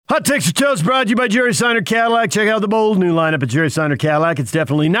Hot Takes or Toast brought to you by Jerry Seiner Cadillac. Check out the bold new lineup at Jerry Seiner Cadillac. It's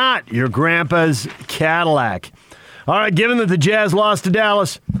definitely not your grandpa's Cadillac. All right, given that the Jazz lost to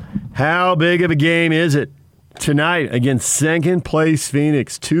Dallas, how big of a game is it tonight against second-place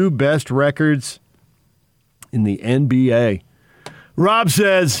Phoenix? Two best records in the NBA. Rob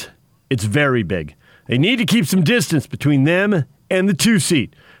says it's very big. They need to keep some distance between them and the 2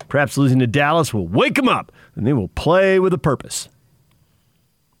 seed. Perhaps losing to Dallas will wake them up, and they will play with a purpose.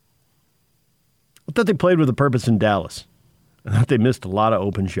 I thought they played with a purpose in Dallas. I thought they missed a lot of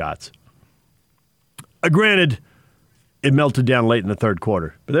open shots. Granted, it melted down late in the third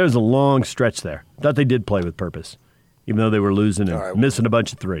quarter, but there was a long stretch there. I thought they did play with purpose, even though they were losing and missing a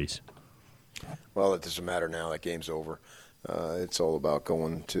bunch of threes. Well, it doesn't matter now. That game's over. It's all about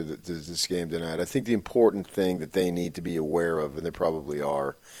going to this game tonight. I think the important thing that they need to be aware of, and they probably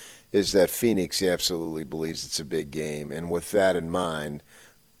are, is that Phoenix absolutely believes it's a big game. And with that in mind,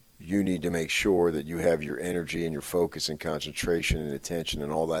 you need to make sure that you have your energy and your focus and concentration and attention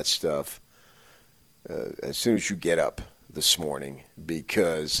and all that stuff as soon as you get up this morning,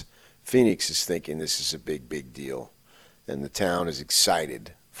 because Phoenix is thinking this is a big, big deal. And the town is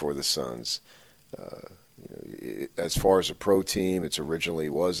excited for the Suns. As far as a pro team, it originally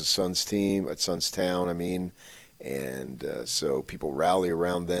was a Suns team at Suns Town, and so people rally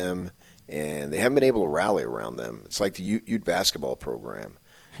around them, and they haven't been able to rally around them. It's like the Ute basketball program.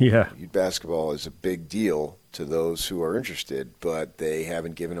 Yeah. Youth basketball is a big deal to those who are interested, but they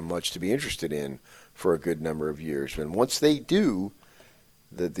haven't given them much to be interested in for a good number of years. And once they do,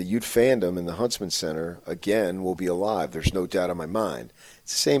 the Ute fandom in the Huntsman Center, again, will be alive. There's no doubt in my mind.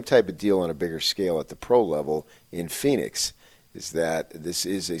 It's the same type of deal on a bigger scale at the pro level in Phoenix, is that this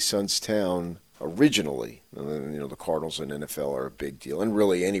is a Suns town originally. The Cardinals and NFL are a big deal, and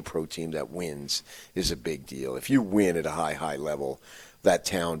really any pro team that wins is a big deal. If you win at a high level, that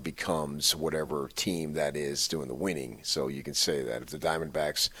town becomes whatever team that is doing the winning. So you can say that if the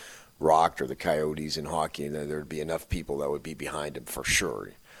Diamondbacks rocked or the Coyotes in hockey, then there'd be enough people that would be behind them for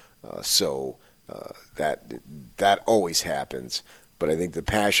sure. That always happens. But I think the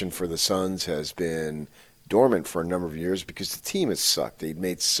passion for the Suns has been dormant for a number of years because the team has sucked. They'd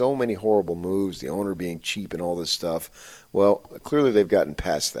made so many horrible moves, the owner being cheap and all this stuff. Well, clearly they've gotten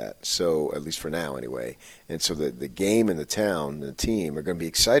past that, so at least for now anyway. And so the game and the town, the team, are going to be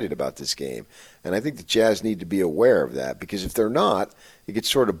excited about this game. And I think the Jazz need to be aware of that, because if they're not, it could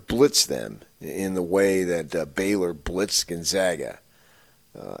sort of blitz them in the way that Baylor blitzed Gonzaga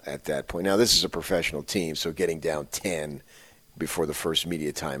at that point. Now, this is a professional team, so getting down 10 before the first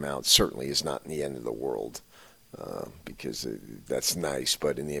media timeout certainly is not in the end of the world, because that's nice.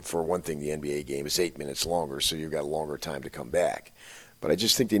 But for one thing, the NBA game is 8 minutes longer, so you've got a longer time to come back. But I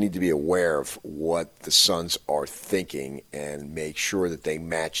just think they need to be aware of what the Suns are thinking and make sure that they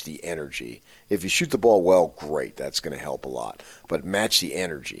match the energy. If you shoot the ball well, great. That's going to help a lot. But match the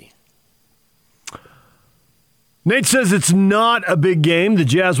energy. Nate says it's not a big game. The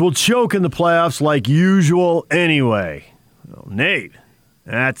Jazz will choke in the playoffs like usual anyway. Well, Nate,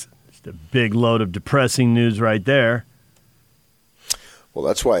 that's just a big load of depressing news right there. Well,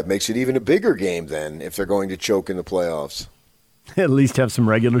 that's why it makes it even a bigger game then if they're going to choke in the playoffs. At least have some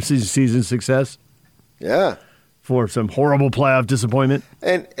regular season success. Yeah. For some horrible playoff disappointment.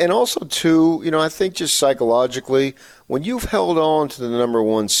 And also, too, I think just psychologically, when you've held on to the number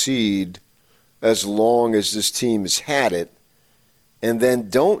one seed as long as this team has had it, and then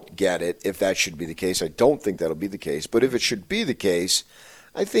don't get it, if that should be the case. I don't think that'll be the case. But if it should be the case,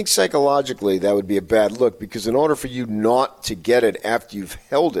 I think psychologically that would be a bad look, because in order for you not to get it after you've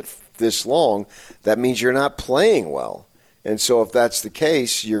held it this long, that means you're not playing well. And so if that's the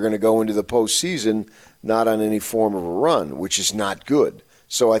case, you're going to go into the postseason not on any form of a run, which is not good.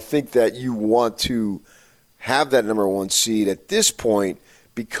 So I think that you want to have that number one seed at this point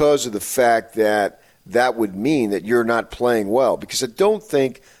because of the fact that that would mean that you're not playing well, because I don't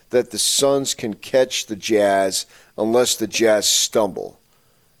think that the Suns can catch the Jazz unless the Jazz stumble.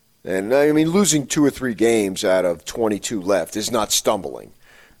 And, losing 2 or 3 games out of 22 left is not stumbling,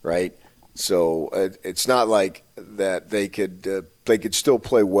 right? So it's not like that they could still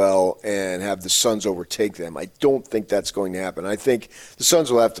play well and have the Suns overtake them. I don't think that's going to happen. I think the Suns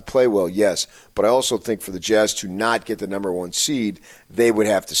will have to play well, yes, but I also think for the Jazz to not get the number one seed, they would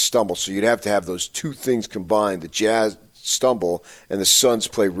have to stumble. So you'd have to have those two things combined, the Jazz stumble and the Suns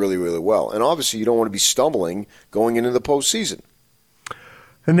play really, really well. And obviously you don't want to be stumbling going into the postseason.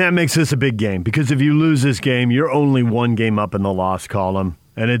 And that makes this a big game, because if you lose this game, you're only one game up in the loss column.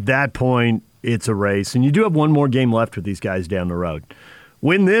 And at that point, it's a race. And you do have one more game left with these guys down the road.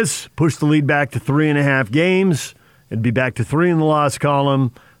 Win this, push the lead back to 3.5 games. It'd be back to 3 in the loss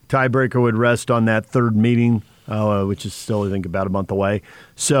column. Tiebreaker would rest on that third meeting, which is still, I think, about a month away.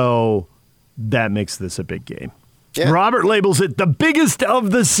 So that makes this a big game. Yeah. Robert labels it the biggest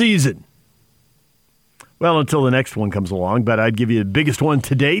of the season. Well, until the next one comes along, but I'd give you the biggest one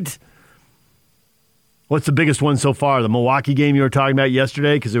to date. What's the biggest one so far? The Milwaukee game you were talking about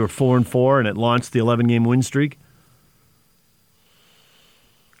yesterday because they were 4-4 and it launched the 11-game win streak?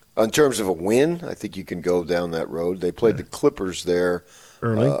 In terms of a win, I think you can go down that road. They played the Clippers there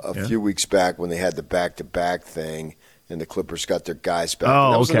a few weeks back when they had the back-to-back thing, and the Clippers got their guys back. Oh,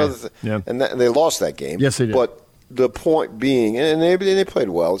 and that was okay. Another thing. Yeah. And they lost that game. Yes, they did. But the point being, and they played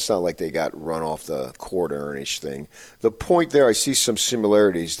well. It's not like they got run off the court or anything. The point there, I see some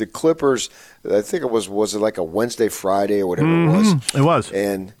similarities. The Clippers, I think it was it like a Wednesday, Friday, or whatever it was? It was.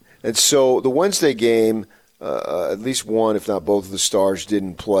 And so the Wednesday game, at least one, if not both of the stars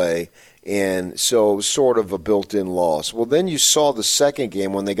didn't play. And so it was sort of a built-in loss. Well, then you saw the second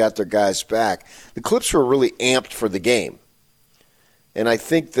game when they got their guys back. The Clips were really amped for the game. And I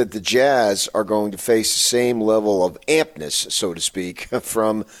think that the Jazz are going to face the same level of ampness, so to speak,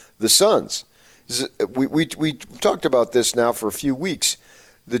 from the Suns. We talked about this now for a few weeks.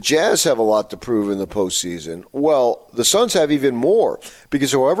 The Jazz have a lot to prove in the postseason. Well, the Suns have even more,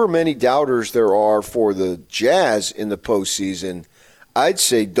 because however many doubters there are for the Jazz in the postseason, I'd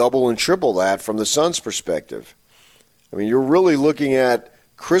say double and triple that from the Suns' perspective. I mean, you're really looking at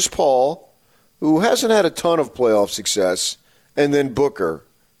Chris Paul, who hasn't had a ton of playoff success, and then Booker,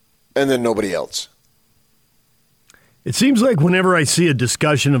 and then nobody else. It seems like whenever I see a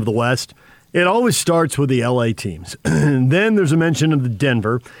discussion of the West, it always starts with the L.A. teams. And then there's a mention of the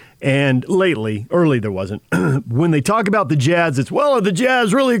Denver, and early there wasn't. When they talk about the Jazz, it's, well, are the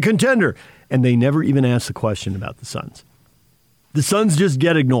Jazz really a contender? And they never even ask the question about the Suns. The Suns just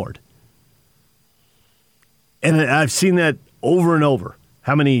get ignored. And I've seen that over and over.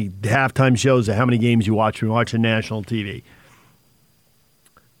 How many halftime shows and how many games you watch when you watch on national TV.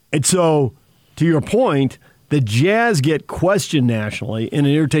 And so, to your point, the Jazz get questioned nationally, and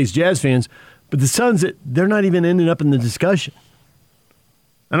it irritates Jazz fans, but the Suns, they're not even ending up in the discussion.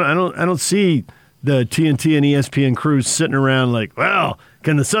 I don't see the TNT and ESPN crews sitting around like, well,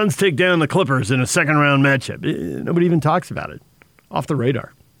 can the Suns take down the Clippers in a second-round matchup? Nobody even talks about it. Off the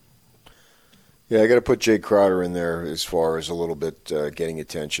radar. Yeah, I got to put Jay Crowder in there as far as a little bit getting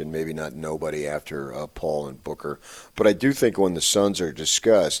attention. Maybe not nobody after Paul and Booker. But I do think when the Suns are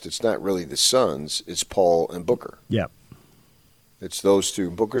discussed, it's not really the Suns, it's Paul and Booker. Yeah. It's those two.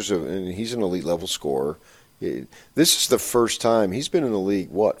 And he's an elite level scorer. This is the first time. He's been in the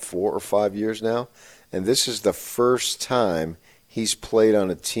league, 4 or 5 years now? And this is the first time he's played on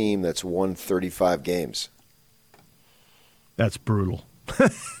a team that's won 35 games. That's brutal.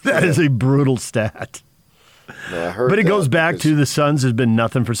 That is a brutal stat. No, but it goes back to the Suns has been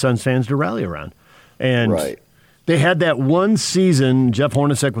nothing for Suns fans to rally around. And they had that one season, Jeff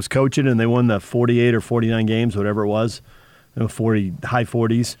Hornacek was coaching, and they won the 48 or 49 games, whatever it was, high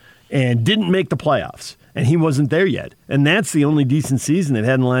 40s, and didn't make the playoffs. And he wasn't there yet. And that's the only decent season they've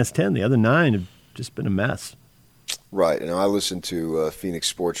had in the last 10. The other 9 have just been a mess. Right. And I listened to Phoenix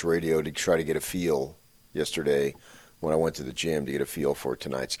Sports Radio to try to get a feel yesterday when I went to the gym to get a feel for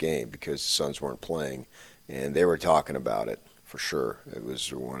tonight's game because the Suns weren't playing, and they were talking about it for sure. It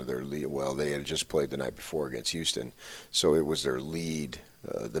was one of their lead. Well, they had just played the night before against Houston, so it was their lead,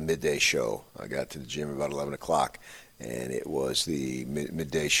 the midday show. I got to the gym about 11 o'clock, and it was the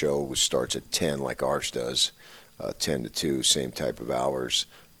midday show, which starts at 10 like ours does, 10 to 2, same type of hours,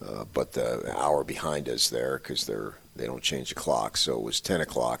 but the hour behind us there because they don't change the clock, so it was 10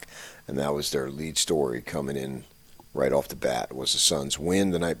 o'clock, and that was their lead story coming in right off the bat. Was the Suns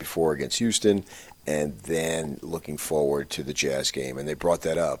win the night before against Houston, and then looking forward to the Jazz game. And they brought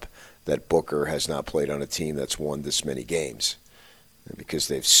that up, that Booker has not played on a team that's won this many games because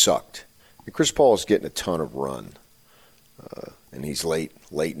they've sucked. And Chris Paul is getting a ton of run, and he's late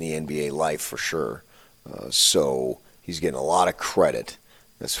in the NBA life for sure. So he's getting a lot of credit.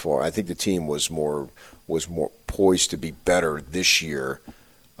 I think the team was more poised to be better this year.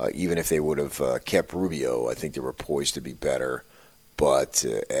 Even if they would have kept Rubio, I think they were poised to be better. But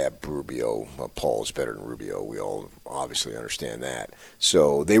Rubio, Paul is better than Rubio. We all obviously understand that.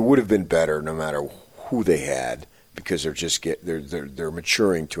 So they would have been better no matter who they had because they're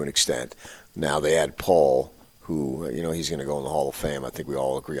maturing to an extent. Now they had Paul, who he's going to go in the Hall of Fame. I think we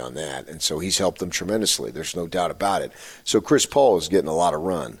all agree on that. And so he's helped them tremendously. There's no doubt about it. So Chris Paul is getting a lot of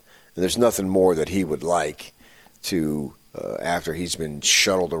run, and there's nothing more that he would like to. After he's been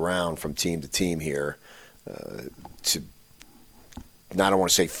shuttled around from team to team here, to I don't want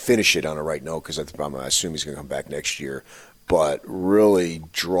to say finish it on a right note because I assume he's going to come back next year, but really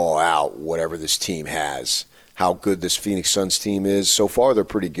draw out whatever this team has. How good this Phoenix Suns team is. So far, they're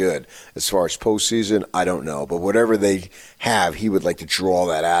pretty good. As far as postseason, I don't know. But whatever they have, he would like to draw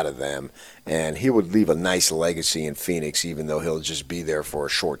that out of them. And he would leave a nice legacy in Phoenix, even though he'll just be there for a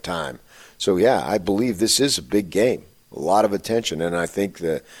short time. So, yeah, I believe this is a big game. A lot of attention. And I think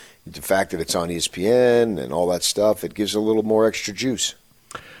the fact that it's on ESPN and all that stuff, it gives a little more extra juice.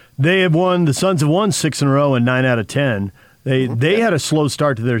 The Suns have won 6 in a row and 9 out of 10. They had a slow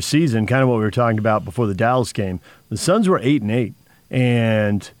start to their season, kind of what we were talking about before the Dallas game. The Suns were 8-8,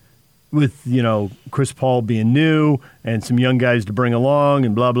 and with Chris Paul being new and some young guys to bring along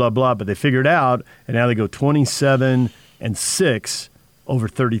and blah blah blah, but they figured out, and now they go 27-6 over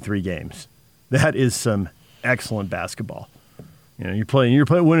 33 games. That is some excellent basketball. You're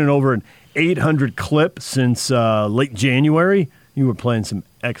winning over an 800 clip since late January. You were playing some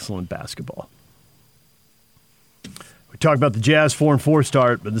excellent basketball. We talked about the Jazz 4-4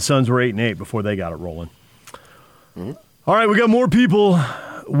 start, but the Suns were 8-8 before they got it rolling. Mm-hmm. All right, we got more people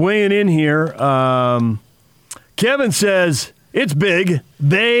weighing in here. Kevin says, it's big.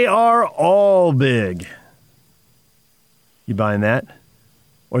 They are all big. You buying that?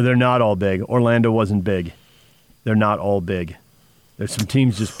 Or they're not all big. Orlando wasn't big. They're not all big. There's some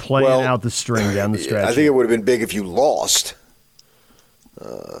teams just playing out the string down the stretch. I think it would have been big if you lost.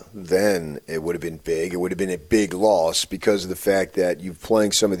 Then it would have been big. It would have been a big loss because of the fact that you're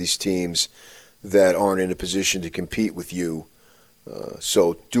playing some of these teams that aren't in a position to compete with you.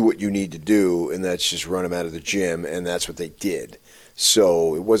 So do what you need to do, and that's just run them out of the gym, and that's what they did.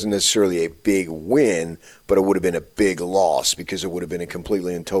 So it wasn't necessarily a big win, but it would have been a big loss because it would have been a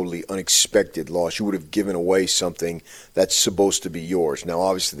completely and totally unexpected loss. You would have given away something that's supposed to be yours. Now,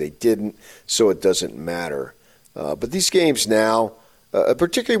 obviously they didn't, so it doesn't matter. But these games now,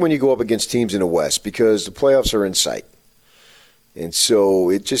 particularly when you go up against teams in the West, because the playoffs are in sight. And so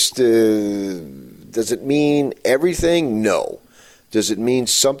it just does it mean everything? No. Does it mean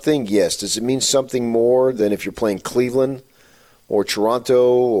something? Yes. Does it mean something more than if you're playing Cleveland or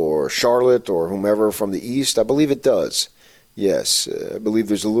Toronto or Charlotte or whomever from the East? I believe it does. Yes. I believe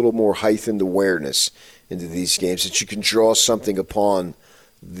there's a little more heightened awareness into these games, that you can draw something upon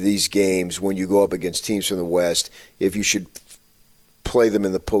these games when you go up against teams from the West, if you should play them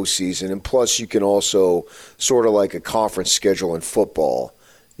in the postseason. And plus, you can also, sort of like a conference schedule in football,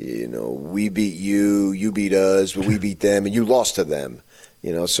 we beat you, you beat us, but we beat them, and you lost to them.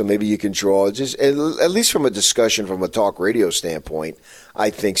 So maybe you can draw, just at least from a discussion, from a talk radio standpoint, I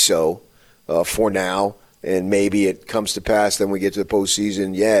think so for now. And maybe it comes to pass, then we get to the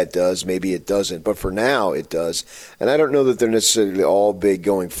postseason. Yeah, it does. Maybe it doesn't. But for now, it does. And I don't know that they're necessarily all big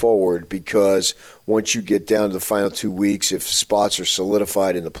going forward, because once you get down to the final 2 weeks, if spots are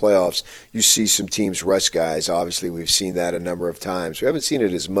solidified in the playoffs, you see some teams rest guys. Obviously, we've seen that a number of times. We haven't seen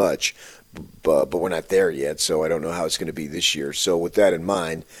it as much, but we're not there yet, so I don't know how it's going to be this year. So with that in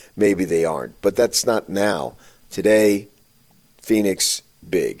mind, maybe they aren't. But that's not now. Today, Phoenix,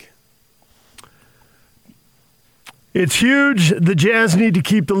 big. It's huge. The Jazz need to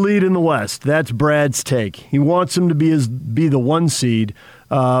keep the lead in the West. That's Brad's take. He wants them to be the 1 seed.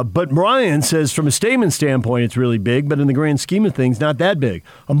 But Brian says from a statement standpoint, it's really big, but in the grand scheme of things, not that big.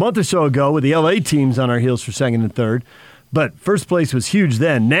 A month or so ago, with the LA teams on our heels for second and third, but first place was huge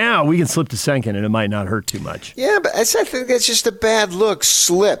then. Now we can slip to second, and it might not hurt too much. Yeah, but I think that's just a bad look.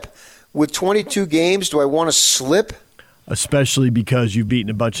 Slip. With 22 games, do I want to slip? Especially because you've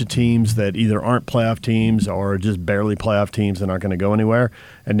beaten a bunch of teams that either aren't playoff teams or just barely playoff teams and aren't going to go anywhere.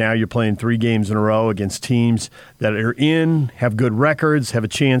 And now you're playing 3 games in a row against teams that are in, have good records, have a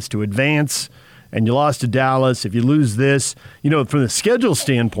chance to advance, and you lost to Dallas. If you lose this, from the schedule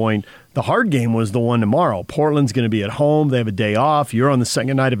standpoint, the hard game was the one tomorrow. Portland's going to be at home. They have a day off. You're on the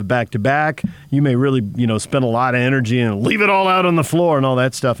second night of a back-to-back. You may really, spend a lot of energy and leave it all out on the floor and all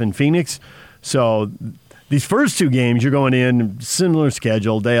that stuff in Phoenix. So these first 2 games, you're going in, similar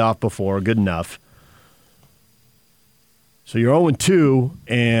schedule, day off before, good enough. So you're 0-2,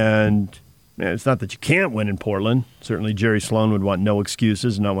 and it's not that you can't win in Portland. Certainly Jerry Sloan would want no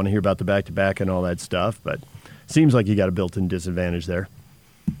excuses and not want to hear about the back-to-back and all that stuff, but it seems like you got a built-in disadvantage there.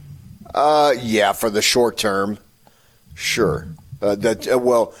 Yeah, for the short term, sure.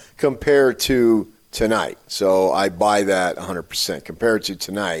 Compared to tonight. So I buy that 100%. Compared to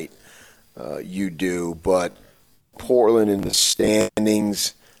tonight, you do, but Portland in the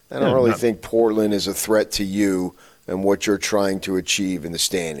standings, I don't really think Portland is a threat to you and what you're trying to achieve in the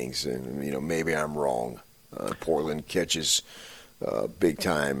standings. And, maybe I'm wrong. Portland catches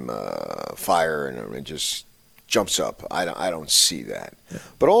big-time fire and just jumps up. I don't see that. Yeah.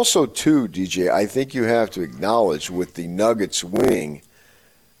 But also, too, DJ, I think you have to acknowledge with the Nuggets winning,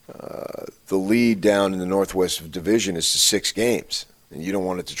 the lead down in the Northwest Division is to 6 games, and you don't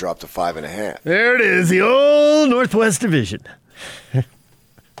want it to drop to 5.5. There it is, the old Northwest Division.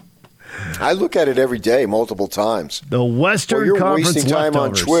 I look at it every day, multiple times. The Western Conference Conference leftovers. You're wasting time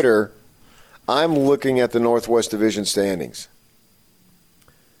leftovers. on Twitter. I'm looking at the Northwest Division standings.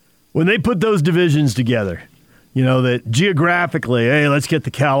 When they put those divisions together, that geographically, hey, let's get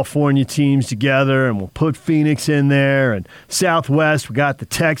the California teams together and we'll put Phoenix in there. And Southwest, we got the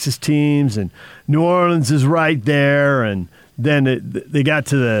Texas teams, and New Orleans is right there. And then they got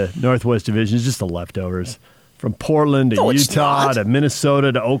to the Northwest Division. It's just the leftovers. From Portland to Utah to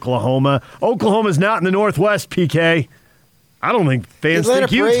Minnesota to Oklahoma. Oklahoma's not in the Northwest, PK. I don't think fans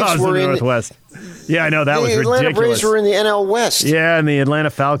think Utah's in the Northwest. Yeah, I know. That was ridiculous. The Atlanta Braves were in the NL West. Yeah, and the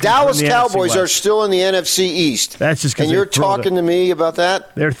Atlanta Falcons. Dallas Cowboys are still in the NFC East. That's just because you're talking to me about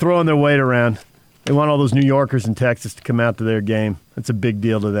that? They're throwing their weight around. They want all those New Yorkers in Texas to come out to their game. That's a big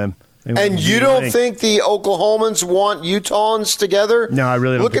deal to them. And you don't think the Oklahomans want Utahns together? No, I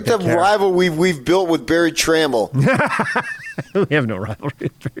really don't. Look at the rivalry we've built with Barry Trammell. We have no rivalry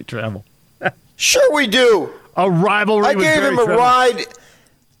with Barry Trammell. Sure we do. A rivalry with Barry Trammell.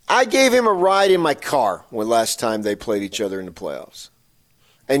 I gave him a ride in my car when last time they played each other in the playoffs.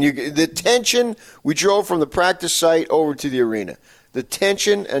 And the tension, we drove from the practice site over to the arena. The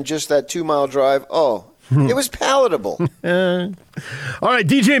tension and just that 2-mile drive, it was palatable. All right,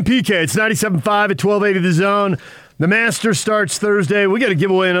 DJ and PK, it's 97.5 at 1280 The Zone. The Masters starts Thursday. We got to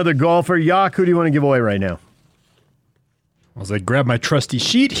give away another golfer. Yak, who do you want to give away right now? As I grab my trusty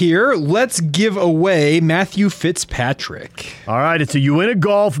sheet here, let's give away Matthew Fitzpatrick. All right, it's a You Win a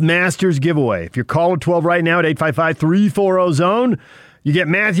Golf Masters giveaway. If you're caller 12 right now at 855-340-ZONE, you get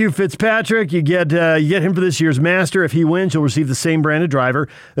Matthew Fitzpatrick. You get him for this year's Master. If he wins, you'll receive the same brand of driver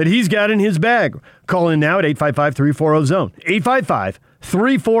that he's got in his bag. Call in now at 855-340-ZONE.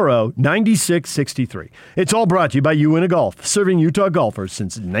 855-340-9663. It's all brought to you by You Win a Golf, serving Utah golfers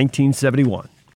since 1971.